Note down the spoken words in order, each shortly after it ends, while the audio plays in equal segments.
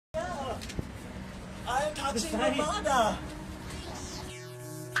watching Ramada.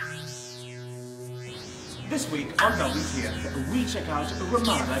 This week on WTF, we check out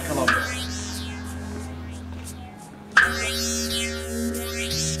Ramada Colombo.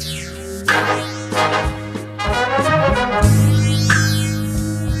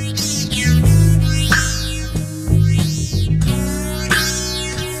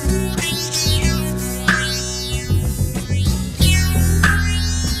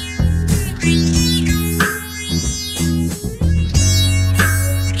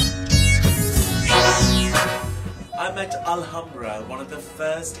 I'm at Alhambra, one of the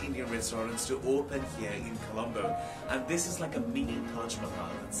first Indian restaurants to open here in Colombo, and this is like a mini Taj Mahal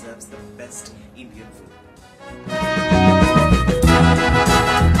that serves the best Indian food.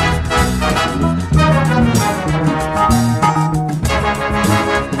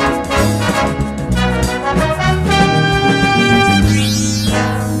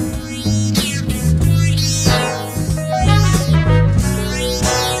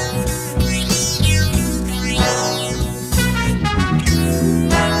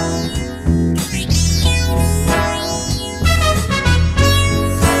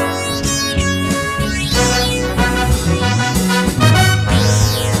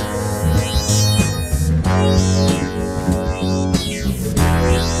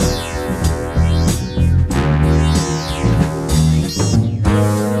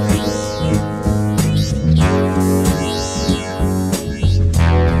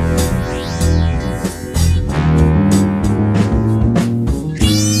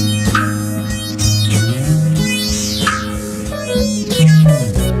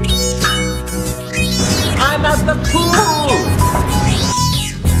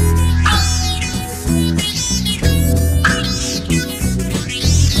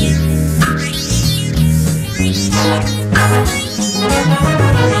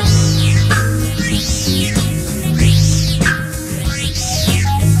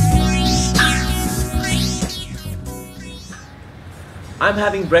 I'm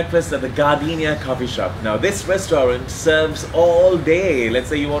having breakfast at the Gardenia Coffee shop. Now this restaurant serves all day. Let's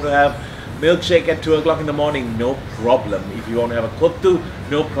say you want to have milkshake at 2 o'clock in the morning, no problem. If you want to have a Kottu,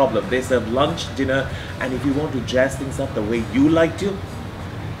 no problem. They serve lunch, dinner, and if you want to jazz things up the way you like to,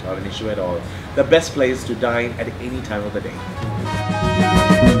 not an issue at all. The best place to dine at any time of the day.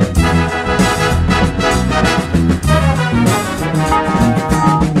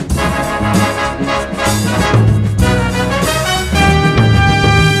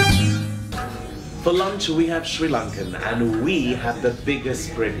 For lunch we have Sri Lankan, and we have the biggest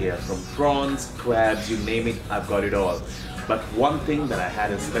spread here, from prawns, crabs, you name it, I've got it all. But one thing that I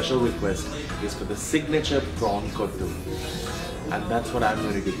had a special request is for the signature prawn Kottu, and that's what I'm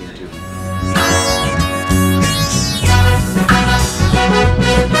going to get into.